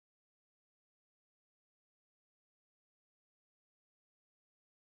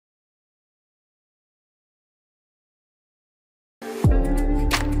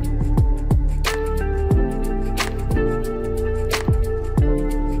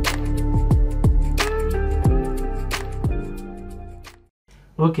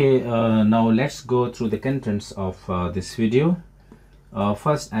Okay, now let's go through the contents of this video.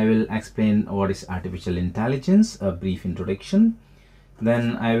 First, I will explain what is artificial intelligence, a brief introduction.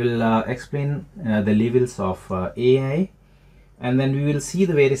 Then I will explain the levels of AI, and then we will see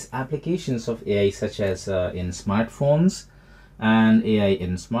the various applications of AI, such as in smartphones and AI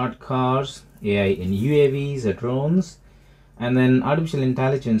in smart cars, AI in UAVs or drones, and then artificial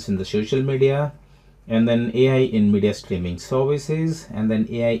intelligence in the social media, and then AI in media streaming services, and then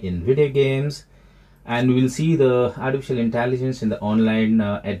AI in video games, and we will see the artificial intelligence in the online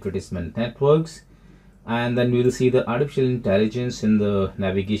advertisement networks, and then we will see the artificial intelligence in the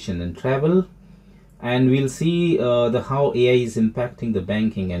navigation and travel, and we'll see the how AI is impacting the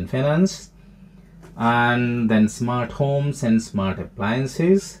banking and finance, and then smart homes and smart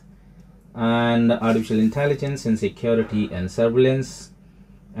appliances, and artificial intelligence in security and surveillance,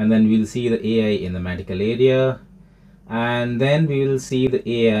 and then we'll see the AI in the medical area, and then we will see the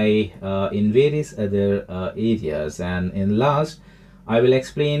AI in various other areas, and in last I will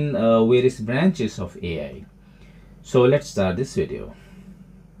explain various branches of AI. So let's start this video.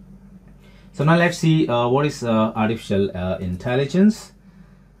 So now let's see what is artificial intelligence.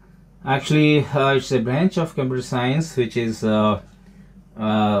 Actually, it's a branch of computer science which is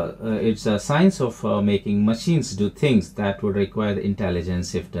it's a science of making machines do things that would require the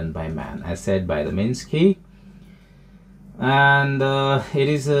intelligence if done by man, as said by the Minsky. And it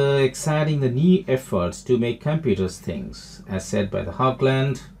is exciting the new efforts to make computers things, as said by the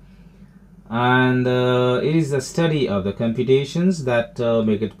Hawkland. And it is the study of the computations that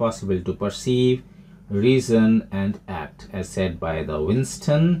make it possible to perceive, reason, and act, as said by the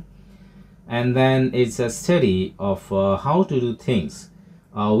Winston. And then it's a study of how to do things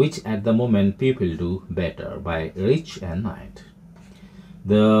which at the moment people do better, by Rich and Knight.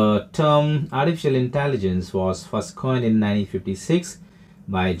 The term artificial intelligence was first coined in 1956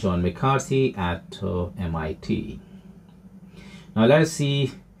 by John McCarthy at MIT. Now let us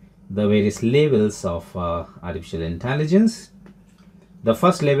see the various levels of artificial intelligence. The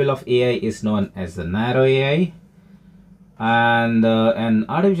first level of AI is known as the narrow AI, and an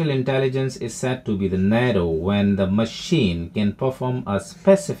artificial intelligence is said to be the narrow when the machine can perform a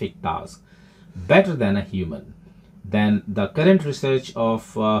specific task better than a human. Then the current research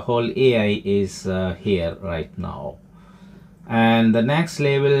of whole AI is here right now. And the next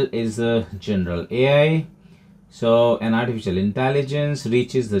level is the general AI. So an artificial intelligence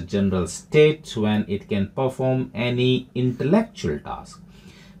reaches the general state when it can perform any intellectual task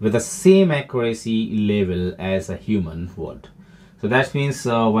with the same accuracy level as a human would. So that means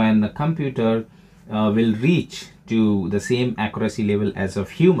when the computer will reach to the same accuracy level as a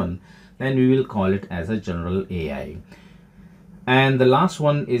human, then we will call it as a general AI. And the last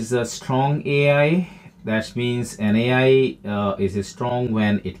one is a strong AI. That means an AI is strong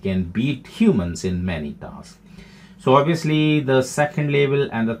when it can beat humans in many tasks. So obviously the second level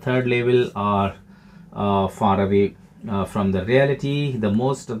and the third level are far away from the reality. The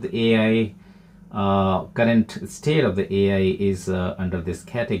most of the AI, current state of the AI is under this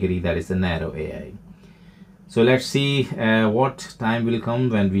category, that is the narrow AI. So let's see what time will come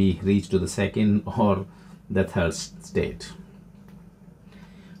when we reach to the second or the third state.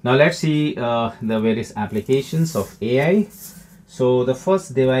 Now let's see the various applications of AI. So the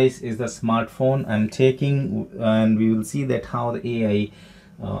first device is the smartphone I'm taking, and we will see that how the AI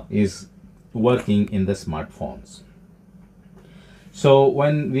is working in the smartphones. So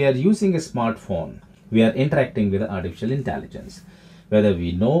when we are using a smartphone, we are interacting with artificial intelligence, whether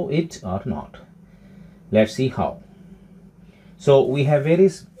we know it or not. Let's see how. So we have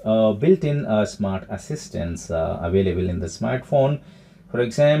various built-in smart assistants available in the smartphone. For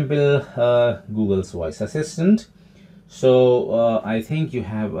example, Google's voice assistant. So I think you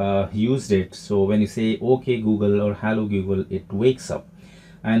have used it. So when you say okay Google or hello Google, it wakes up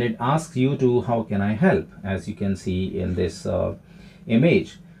and it asks you to how can I help, as you can see in this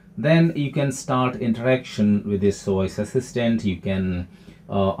image. Then you can start interaction with this voice assistant. You can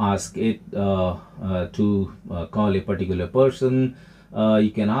ask it to call a particular person.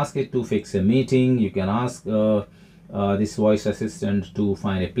 You can ask it to fix a meeting. You can ask this voice assistant to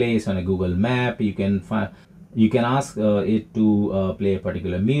find a place on a Google map. You can ask it to play a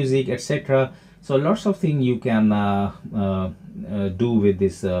particular music, etc. So lots of things you can do with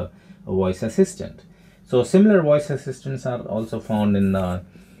this voice assistant. So similar voice assistants are also found in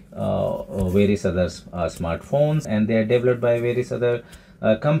various other smartphones, and they are developed by various other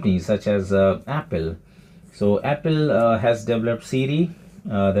companies such as Apple. So Apple has developed Siri.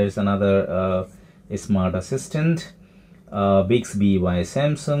 There is another smart assistant, Bixby by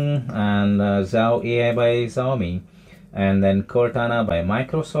Samsung, and Zhao AI by Xiaomi. and then Cortana by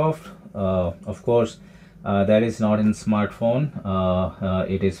Microsoft. Of course, that is not in smartphone.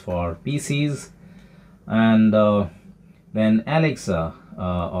 It is for PCs. And then Alexa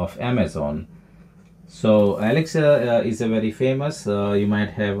of Amazon. So Alexa is a very famous. You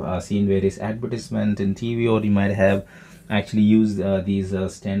might have seen various advertisement in TV, or you might have actually used these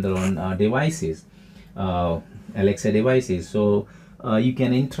standalone devices, Alexa devices. So you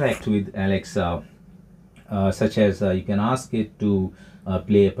can interact with Alexa, such as you can ask it to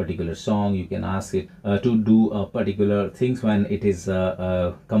play a particular song. You can ask it to do particular things when it is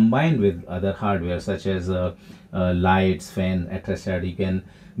combined with other hardware, such as lights, fan, etc. You can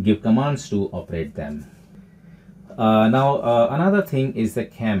give commands to operate them. Now another thing is the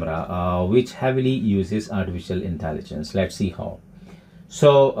camera, which heavily uses artificial intelligence. Let's see how.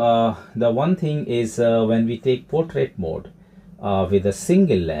 So the one thing is when we take portrait mode with a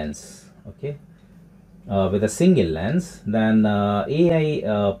single lens, okay, with a single lens, then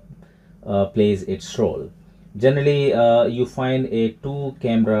AI plays its role. Generally, you find a two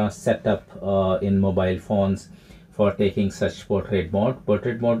camera setup in mobile phones for taking such portrait mode.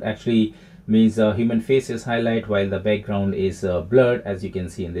 Portrait mode actually means human face is highlight while the background is blurred, as you can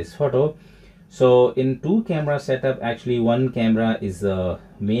see in this photo. So in two camera setup, actually one camera is the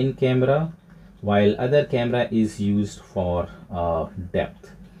main camera while other camera is used for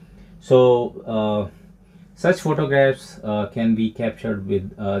depth. So such photographs can be captured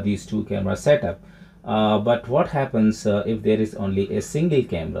with these two camera setup. But what happens if there is only a single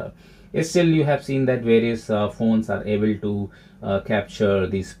camera? Still, you have seen that various phones are able to capture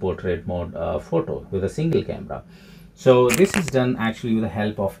this portrait mode photo with a single camera. So this is done actually with the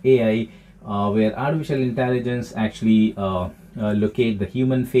help of AI, where artificial intelligence actually locate the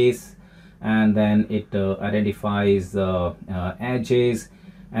human face, and then it identifies edges,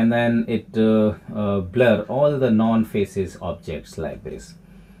 and then it blur all the non-faces objects like this.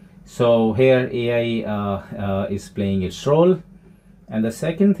 So here AI is playing its role. And the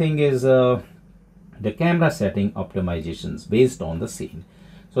second thing is the camera setting optimizations based on the scene.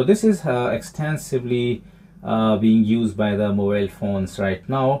 So this is extensively being used by the mobile phones right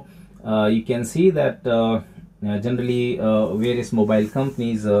now. You can see that generally various mobile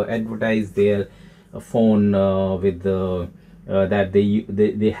companies advertise their phone with the that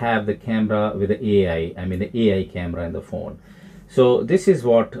they have the camera with the AI. I mean the AI camera in the phone. So this is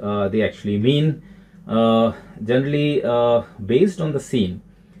what they actually mean. Generally based on the scene,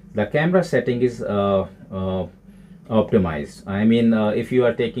 the camera setting is optimized. I mean if you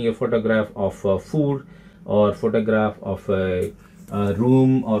are taking a photograph of food, or photograph of a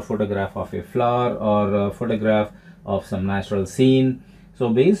room, or photograph of a flower, or a photograph of some natural scene, so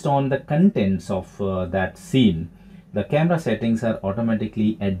based on the contents of that scene, the camera settings are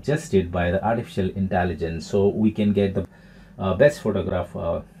automatically adjusted by the artificial intelligence, so we can get the best photograph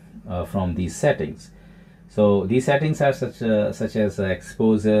from these settings. So these settings are such as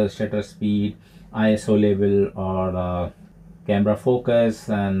exposure, shutter speed, ISO level, or camera focus,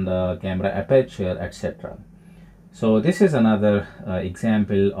 and camera aperture, etc. So this is another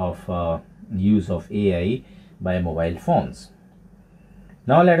example of use of AI by mobile phones.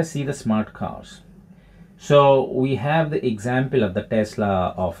 Now let us see the smart cars. So we have the example of the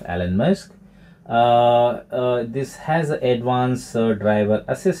Tesla of Elon Musk. This has advanced driver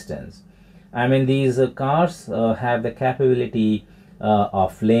assistance. I mean these cars have the capability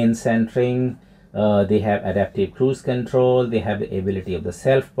of lane centering. They have adaptive cruise control. They have the ability of the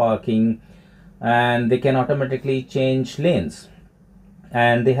self parking, and they can automatically change lanes,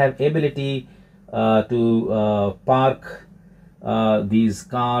 and they have ability to park these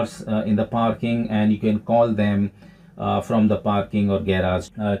cars in the parking, and you can call them from the parking or garage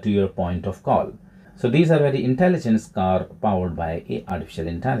to your point of call. So these are very intelligent car powered by artificial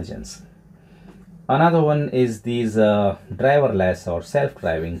intelligence. Another one is these driverless or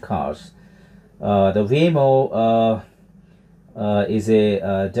self-driving cars. The Waymo is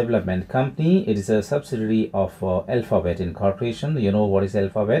a development company. It is a subsidiary of Alphabet Incorporation. You know what is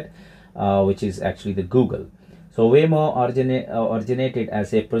Alphabet, which is actually the Google. So Waymo originated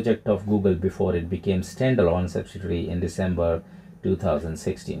as a project of Google before it became standalone subsidiary in December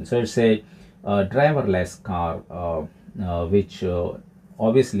 2016. So it's a driverless car, which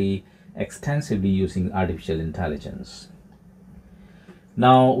obviously extensively using artificial intelligence.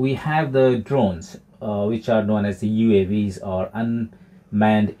 Now we have the drones, which are known as the UAVs, or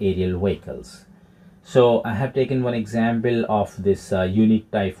unmanned aerial vehicles. So I have taken one example of this Unique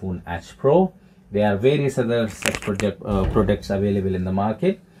Typhoon H Pro. There are various other such products available in the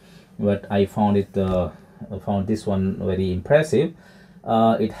market, but I found this one very impressive.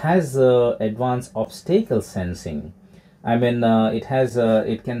 It has advanced obstacle sensing, I mean,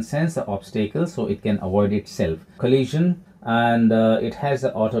 it can sense the obstacle, so it can avoid itself collision, and it has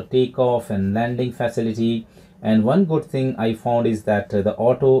the auto takeoff and landing facility. And one good thing I found is that the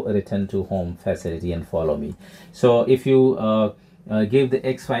auto return to home facility and follow me. So if you give the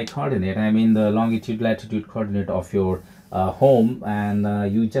XY coordinate, I mean the longitude latitude coordinate of your home,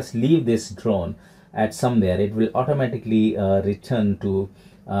 and you just leave this drone at somewhere, it will automatically return to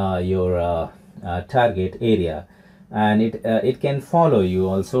your target area, and it can follow you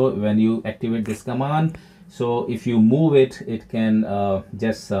also when you activate this command. So if you move it, it can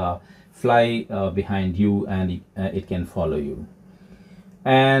just fly behind you, and it can follow you.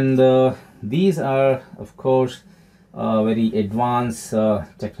 And these are of course very advanced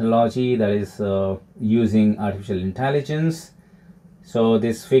technology that is using artificial intelligence. So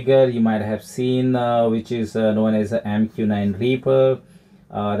this figure you might have seen, which is known as the MQ-9 Reaper,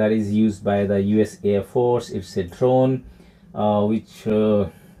 that is used by the US Air Force. It's a drone, which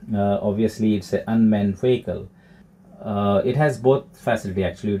obviously it's an unmanned vehicle. It has both facility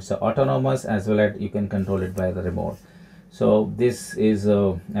actually. It's autonomous as well as you can control it by the remote. So this is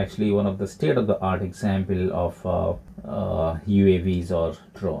actually one of the state-of-the-art example of UAVs or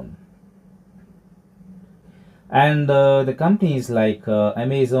drone. And the companies like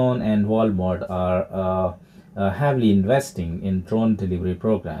Amazon and Walmart are heavily investing in drone delivery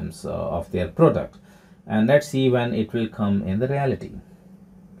programs of their product. And let's see when it will come in the reality.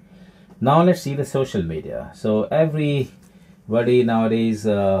 Now let's see the social media. So everybody nowadays,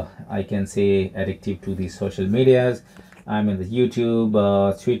 I can say, addictive to these social medias. I'm in the YouTube,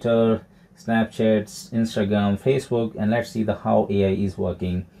 Twitter, Snapchat, Instagram, Facebook, and let's see how AI is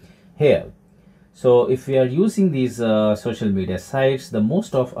working here. So if we are using these social media sites, the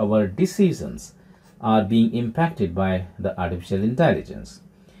most of our decisions are being impacted by the artificial intelligence.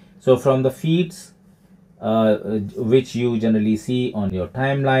 So from the feeds which you generally see on your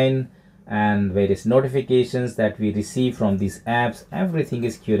timeline, and various notifications that we receive from these apps, everything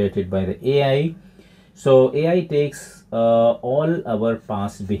is curated by the AI. So AI takes all our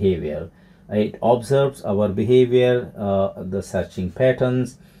past behavior. It observes our behavior, the searching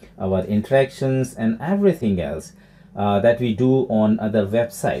patterns, our interactions, and everything else that we do on other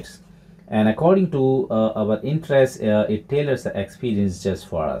websites. And according to our interests, it tailors the experience just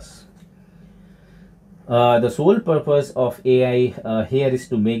for us. The sole purpose of AI here is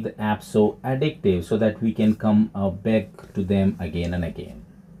to make the app so addictive so that we can come back to them again and again.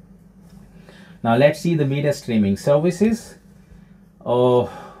 Now let's see the media streaming services. A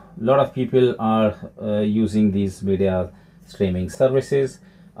lot of people are using these media streaming services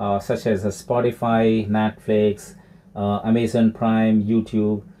such as Spotify, Netflix, Amazon Prime,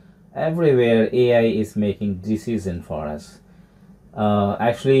 YouTube. Everywhere AI is making decision for us.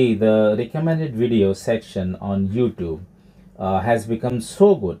 Actually, the recommended video section on YouTube has become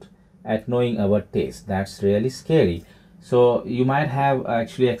so good at knowing our taste. That's really scary. So you might have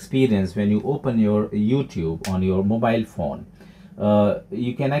actually experienced when you open your YouTube on your mobile phone,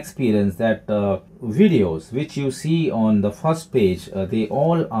 you can experience that videos which you see on the first page, they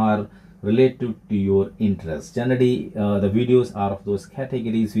all are related to your interests. Generally, the videos are of those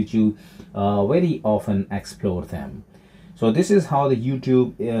categories which you very often explore them. So this is how the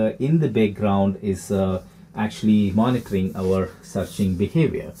YouTube in the background is actually monitoring our searching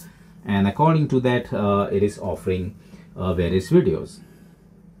behavior, and according to that it is offering various videos.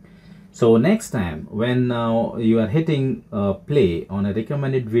 So next time when you are hitting play on a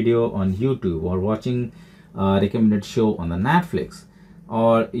recommended video on YouTube, or watching a recommended show on the Netflix,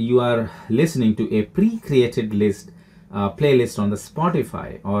 or you are listening to a pre-created list playlist on the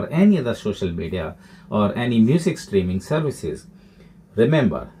Spotify or any other social media or any music streaming services,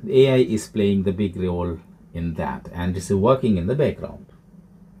 remember AI is playing the big role in that, and it's working in the background.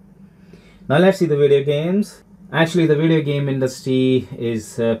 Now let's see the video games. Actually, the video game industry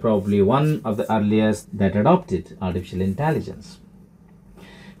is probably one of the earliest that adopted artificial intelligence.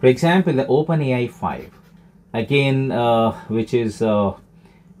 For example, the OpenAI 5, again, which is from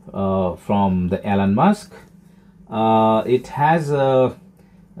the Elon Musk. It has the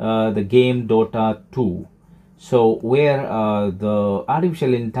game Dota 2. So where the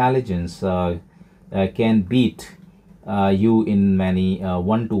artificial intelligence can beat you in many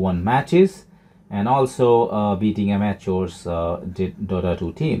one-to-one matches, and also beating amateurs Dota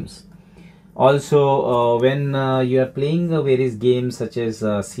 2 teams. Also, when you are playing various games such as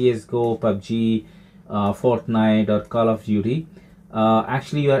CSGO, PUBG, Fortnite, or Call of Duty,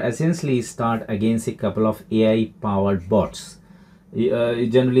 actually you are essentially start against a couple of AI powered bots.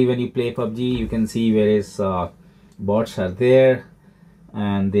 Generally when you play PUBG, you can see various bots are there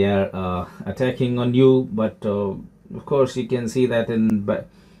and they are attacking on you, but of course, you can see that in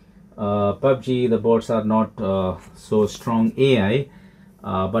PUBG, the bots are not so strong AI,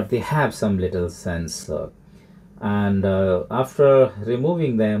 but they have some little sense. And after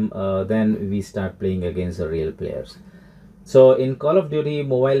removing them, then we start playing against the real players. So in Call of Duty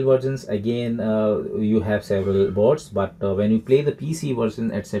mobile versions, again, you have several bots, but when you play the PC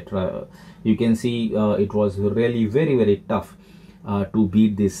version, etc., you can see it was really very tough to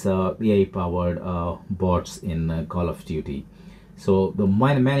beat this AI powered bots in Call of Duty. So the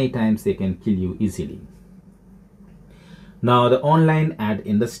many times they can kill you easily. Now the online ad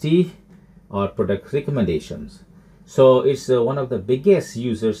industry or product recommendations. So it's one of the biggest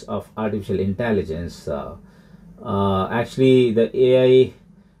users of artificial intelligence. Actually, the AI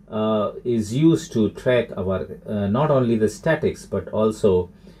is used to track our not only the statics but also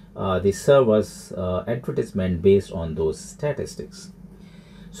the server's advertisement based on those statistics.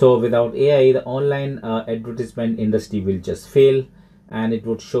 So without AI, the online advertisement industry will just fail, and it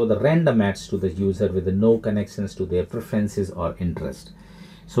would show the random ads to the user with no connections to their preferences or interest.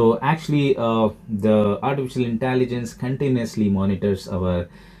 So actually, the artificial intelligence continuously monitors our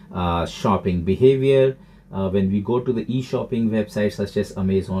shopping behavior. When we go to the e-shopping websites such as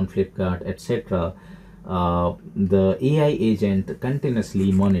Amazon, Flipkart, etc., the AI agent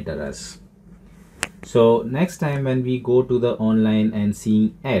continuously monitor us. So next time when we go to the online and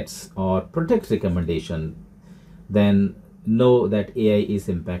seeing ads or product recommendation, then know that AI is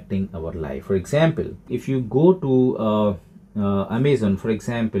impacting our life. For example, if you go to Amazon, for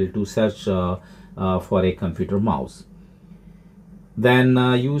example, to search for a computer mouse, then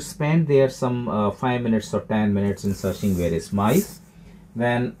you spend there some 5 minutes or 10 minutes in searching various mice.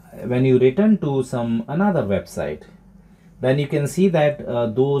 Then when you return to some another website, then you can see that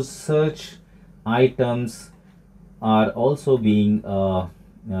those search items are also being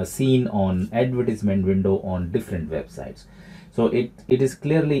seen on advertisement window on different websites. So it is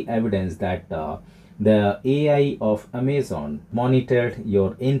clearly evidence that the AI of Amazon monitored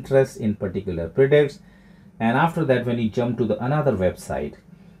your interest in particular products, and after that when you jump to the another website,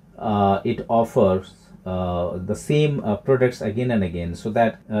 it offers the same products again and again, so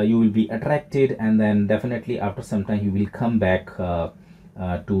that you will be attracted, and then definitely after some time you will come back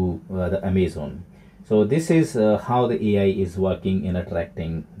to the Amazon. So this is how the AI is working in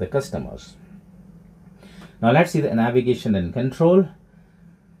attracting the customers. Now let's see the navigation and control.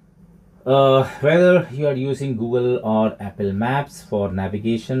 Whether you are using Google or Apple Maps for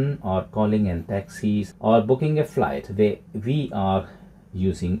navigation, or calling in taxis, or booking a flight, we are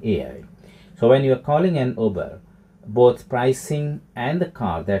using AI. So when you are calling an Uber, both pricing and the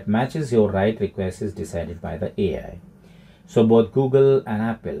car that matches your ride request is decided by the AI. So both Google and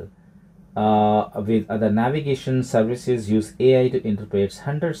Apple with other navigation services use AI to interpret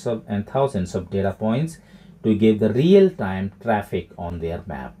hundreds of and thousands of data points to give the real-time traffic on their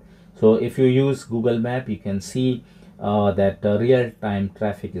map. So if you use Google Map, you can see that real-time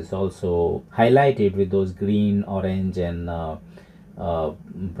traffic is also highlighted with those green, orange, and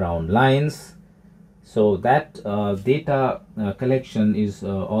brown lines. So that data collection is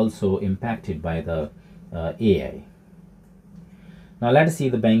also impacted by the AI. Now let's see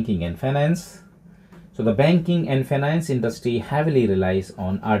the banking and finance. So the banking and finance industry heavily relies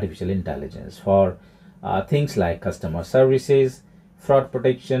on artificial intelligence for things like customer services, fraud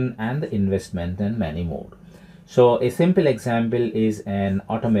protection, and the investment, and many more. So a simple example is an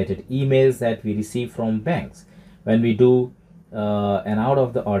automated emails that we receive from banks when we do an out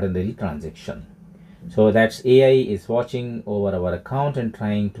of the ordinary transaction. So that's AI is watching over our account and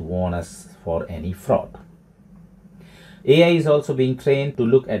trying to warn us for any fraud. AI is also being trained to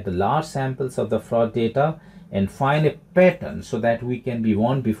look at the large samples of the fraud data and find a pattern so that we can be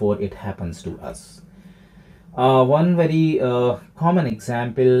warned before it happens to us. One very common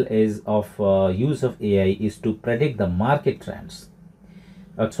example is of use of AI is to predict the market trends.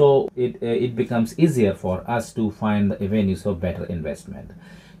 So it becomes easier for us to find the avenues of better investment.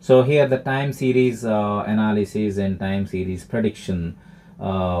 So here the time series analysis and time series prediction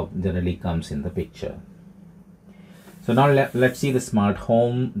generally comes in the picture. So now let's see the smart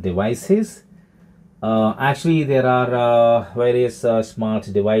home devices. Actually, there are various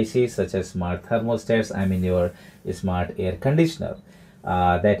smart devices such as smart thermostats, I mean your smart air conditioner,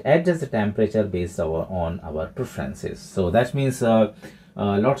 that adjust the temperature based on our preferences. So that means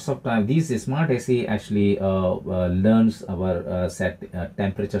lots of time these smart AC actually learns our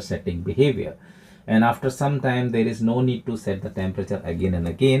temperature setting behavior, and after some time there is no need to set the temperature again and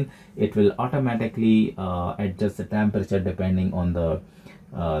again. It will automatically adjust the temperature depending on the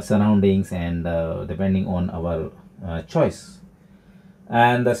surroundings and depending on our choice.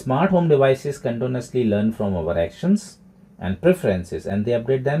 And the smart home devices continuously learn from our actions and preferences, and they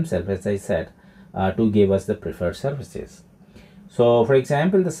update themselves, as I said, to give us the preferred services. So, for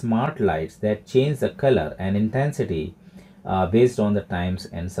example, the smart lights that change the color and intensity based on the times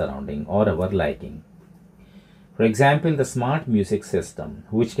and surrounding or our liking. For example, the smart music system,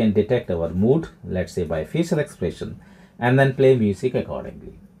 which can detect our mood, let's say by facial expression, and then play music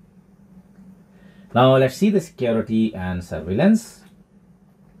accordingly. Now, let's see the security and surveillance.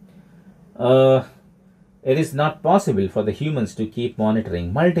 Uh, it is not possible for the humans to keep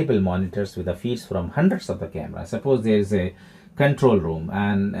monitoring multiple monitors with the feeds from hundreds of the cameras. Suppose there is a control room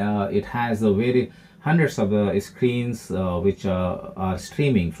and it has a very hundreds of the screens which are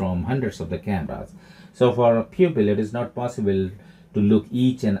streaming from hundreds of the cameras. So for a pupil, it is not possible to look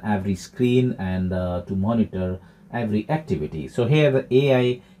each and every screen and to monitor every activity. So here the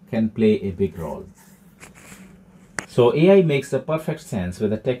AI can play a big role. So AI makes the perfect sense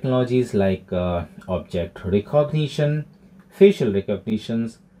with the technologies like object recognition, facial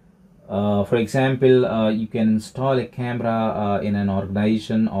recognitions. For example, you can install a camera in an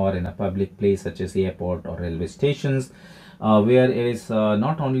organization or in a public place such as the airport or railway stations, where it is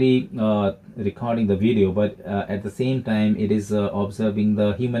not only recording the video, but at the same time it is observing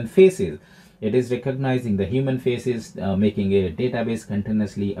the human faces. It is recognizing the human faces, making a database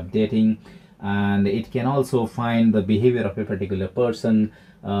continuously updating, and it can also find the behavior of a particular person,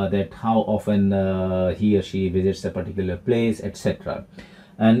 that how often he or she visits a particular place, etc.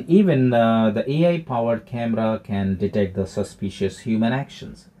 And even the AI powered camera can detect the suspicious human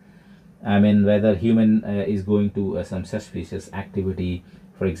actions. I mean, whether human is going to some suspicious activity,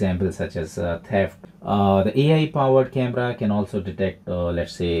 for example, such as theft. The AI powered camera can also detect,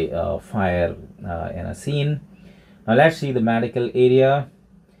 let's say, fire in a scene. Now, let's see the medical area.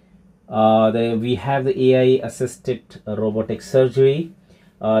 We have the AI assisted robotic surgery.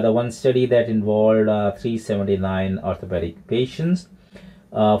 The one study that involved 379 orthopedic patients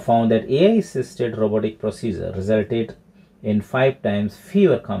found that AI assisted robotic procedure resulted in 5 times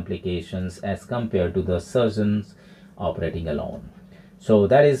fewer complications as compared to the surgeons operating alone. So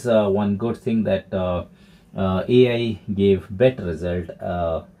that is one good thing, that AI gave better result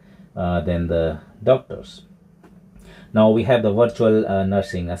than the doctors. Now we have the virtual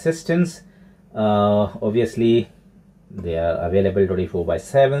nursing assistants. Obviously, they are available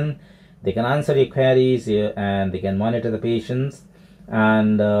 24/7. They can answer your queries and they can monitor the patients,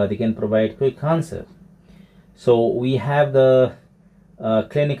 and they can provide quick answer. So we have the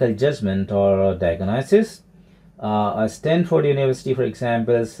clinical judgment or diagnosis. Stanford University, for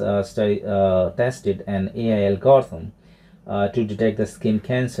example, tested an AI algorithm to detect the skin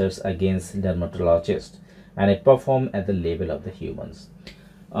cancers against dermatologists, and it performed at the level of the humans.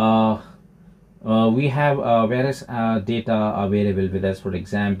 We have various data available with us. For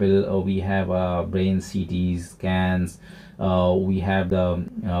example, we have brain CT scans, we have the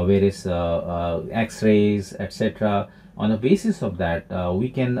various x-rays, etc. On the basis of that, we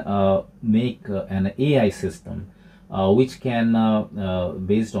can make an AI system which can,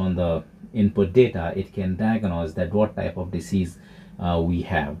 based on the input data, it can diagnose that what type of disease we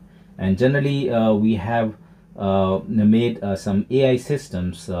have. And generally, we have made some AI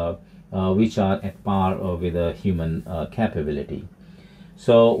systems which are at par with a human capability.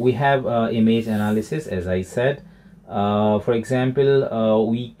 So we have image analysis, as I said. For example,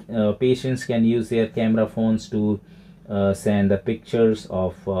 patients can use their camera phones to send the pictures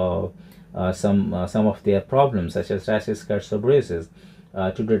of some of their problems, such as rashes, cuts, or bruises,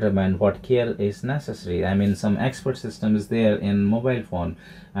 to determine what care is necessary. I mean, some expert system is there in mobile phone,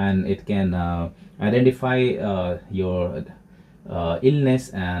 and it can identify your illness,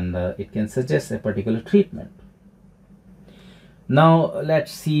 and it can suggest a particular treatment. Now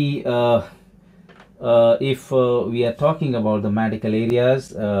let's see, if we are talking about the medical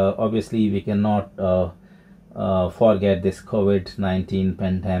areas, obviously we cannot forget this COVID-19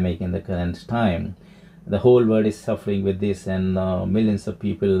 pandemic in the current time. The whole world is suffering with this, and millions of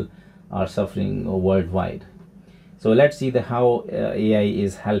people are suffering worldwide. So let's see how AI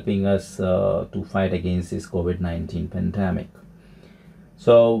is helping us to fight against this COVID-19 pandemic.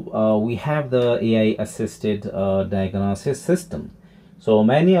 So we have the AI assisted diagnosis system. So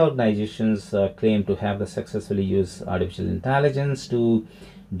many organizations claim to have successfully used artificial intelligence to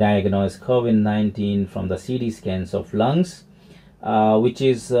diagnose COVID-19 from the CT scans of lungs, which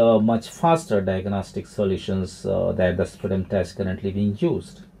is much faster diagnostic solutions than the sputum test currently being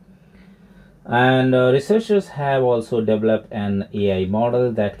used. And researchers have also developed an AI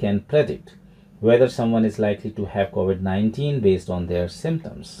model that can predict whether someone is likely to have COVID-19 based on their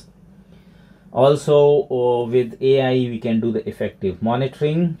symptoms. Also, with AI, we can do the effective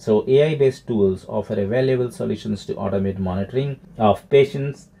monitoring. So, AI-based tools offer a valuable solutions to automate monitoring of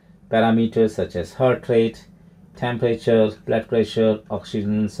patients' parameters such as heart rate, temperature, blood pressure,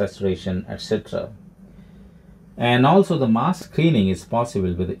 oxygen saturation, etc. And also, the mass screening is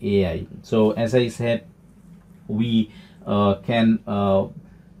possible with AI. So, as I said, we can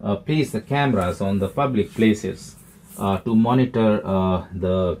place the cameras on the public places to monitor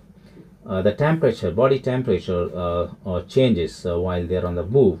the temperature, body temperature changes while they're on the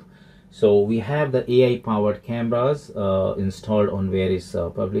move. So we have the AI powered cameras installed on various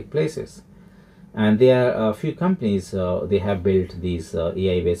public places, and there are a few companies they have built these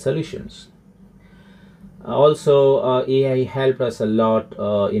AI based solutions. Also, AI helped us a lot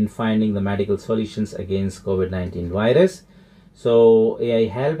in finding the medical solutions against COVID-19 virus. So AI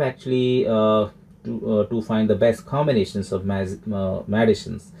helped actually to find the best combinations of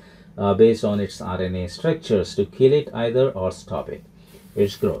medicines based on its RNA structures to kill it either or stop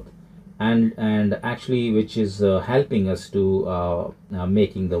its growth, and actually which is helping us to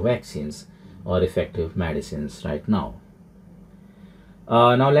making the vaccines or effective medicines right now.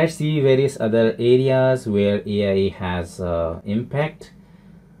 Now let's see various other areas where AI has impact.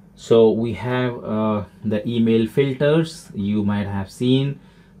 So we have the email filters. You might have seen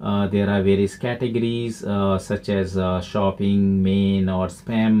there are various categories such as shopping, main or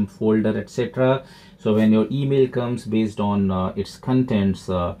spam folder, etc. So when your email comes based on its contents,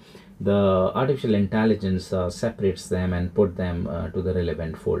 the artificial intelligence separates them and put them to the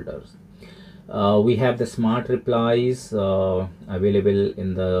relevant folders. We have the smart replies available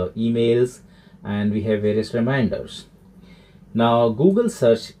in the emails, and we have various reminders. Now Google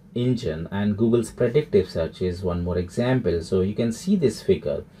search engine and Google's predictive search is one more example. So you can see this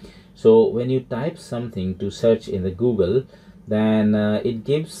figure. So when you type something to search in the Google, then it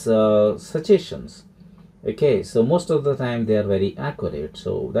gives suggestions. Okay, so most of the time they are very accurate.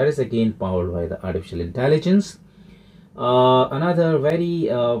 So that is again powered by the artificial intelligence. Another very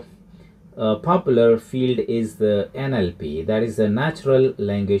popular field is the NLP, that is the natural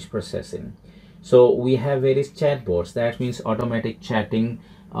language processing. So we have various chatbots, that means automatic chatting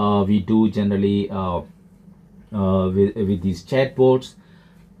we do generally with these chatbots,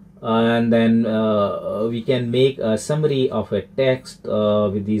 and then we can make a summary of a text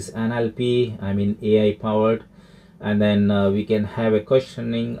with these NLP, I mean AI powered, and then we can have a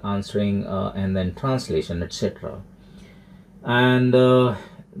questioning, answering, and then translation, etc. And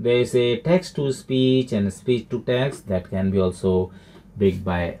there is a text to speech and speech to text that can be also big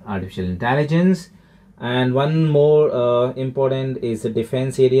by artificial intelligence. And one more important is the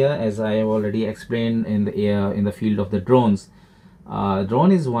defense area, as I have already explained in the field of the drones.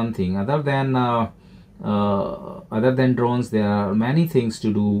 Drone is one thing. Other than drones, there are many things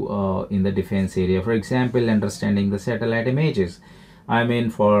to do in the defense area. For example, understanding the satellite images. I mean,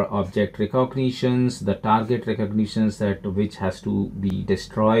 for object recognitions, the target recognitions that which has to be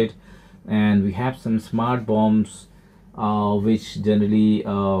destroyed, and we have some smart bombs which generally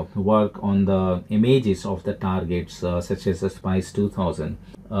work on the images of the targets, such as the Spice 2000.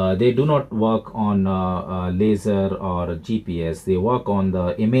 They do not work on laser or GPS. They work on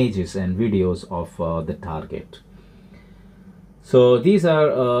the images and videos of the target. So these are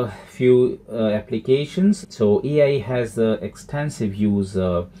a few applications. So AI has extensive use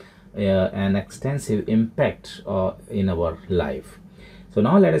and extensive impact in our life. So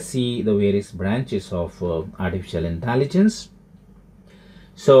now let us see the various branches of artificial intelligence.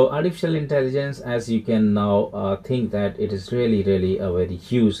 So artificial intelligence, as you can now think that it is really a very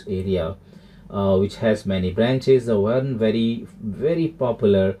huge area which has many branches. The one very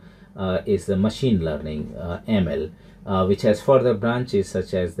popular is the machine learning, ML, which has further branches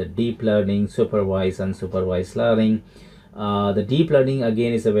such as the deep learning, supervised, unsupervised learning. The deep learning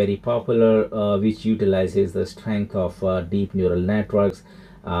again is a very popular which utilizes the strength of deep neural networks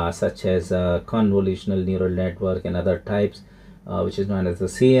such as convolutional neural network and other types, which is known as the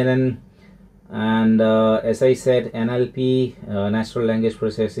CNN. And as I said, NLP, natural language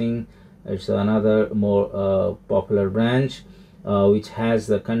processing, it's another more popular branch which has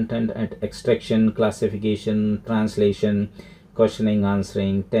the content and extraction, classification, translation, questioning,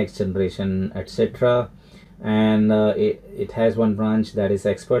 answering, text generation, etc. And it has one branch that is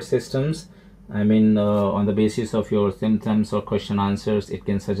expert systems. I mean, on the basis of your symptoms or question answers, it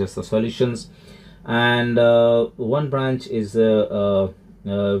can suggest the solutions. And one branch is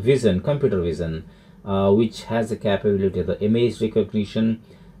vision, computer vision, which has the capability of the image recognition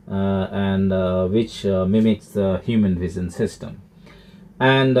and which mimics the human vision system.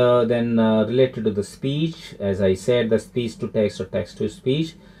 And then related to the speech, as I said, the speech to text or text to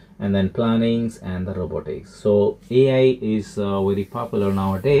speech, and then plannings and the robotics. So AI is very popular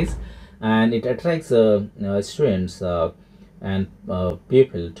nowadays, and it attracts students and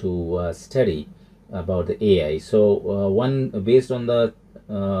people to study about the AI. So one based on the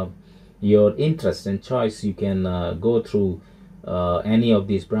your interest and choice, you can go through any of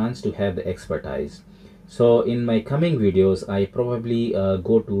these brands to have the expertise. So in my coming videos, I probably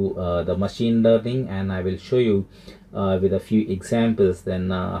go to the machine learning, and I will show you with a few examples then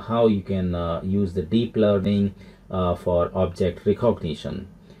how you can use the deep learning for object recognition.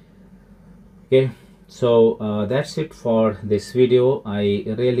 Okay, so that's it for this video. I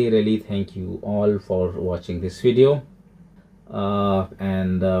really thank you all for watching this video,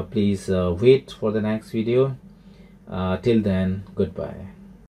 and please wait for the next video. Till then, goodbye.